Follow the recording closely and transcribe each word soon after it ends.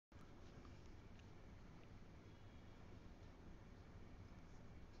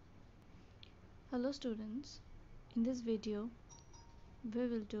Hello students, in this video we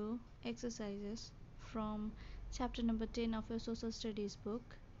will do exercises from chapter number 10 of your social studies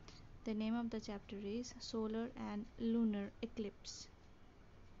book. The name of the chapter is Solar and Lunar Eclipse.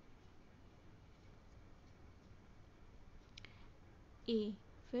 A.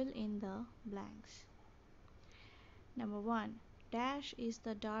 Fill in the blanks. Number 1. Dash is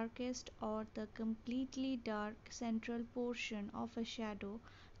the darkest or the completely dark central portion of a shadow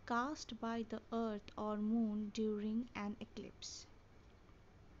cast by the earth or moon during an eclipse.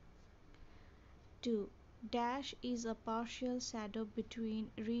 2. Dash is a partial shadow between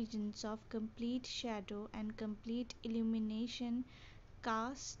regions of complete shadow and complete illumination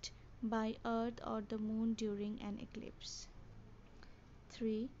cast by earth or the moon during an eclipse.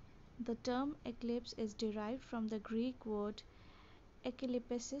 3. The term eclipse is derived from the Greek word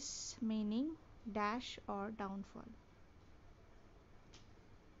eklipesis, meaning dash or downfall.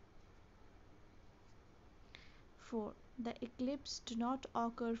 4. The eclipse do not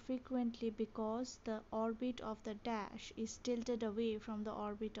occur frequently because the orbit of the dash is tilted away from the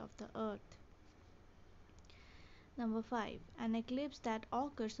orbit of the earth. Number 5. An eclipse that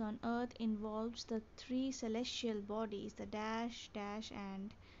occurs on earth involves the three celestial bodies, the dash, dash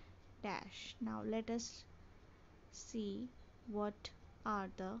and dash. Now let us see what are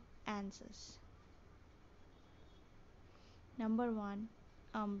the answers. Number 1.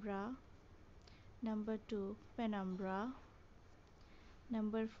 Umbra. Number 2. Penumbra.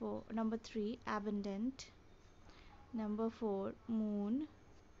 Number 3. Abundant. Number 4. Moon.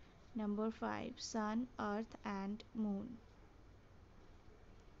 Number 5. Sun, Earth and Moon.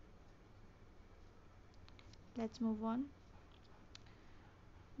 Let's move on.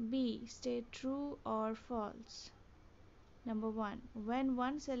 B. State true or false. Number 1. When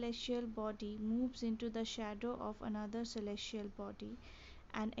one celestial body moves into the shadow of another celestial body,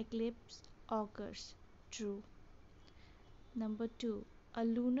 an eclipse occurs. True. Number 2. A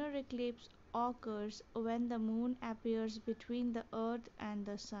lunar eclipse occurs when the moon appears between the earth and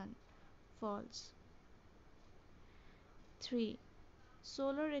the sun. False. 3.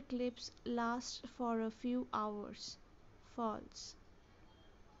 Solar eclipse lasts for a few hours. False.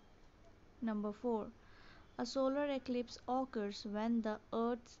 Number 4. A solar eclipse occurs when the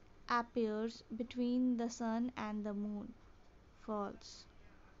earth appears between the sun and the moon. False.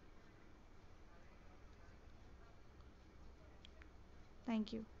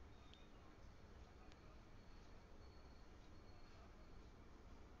 Thank you.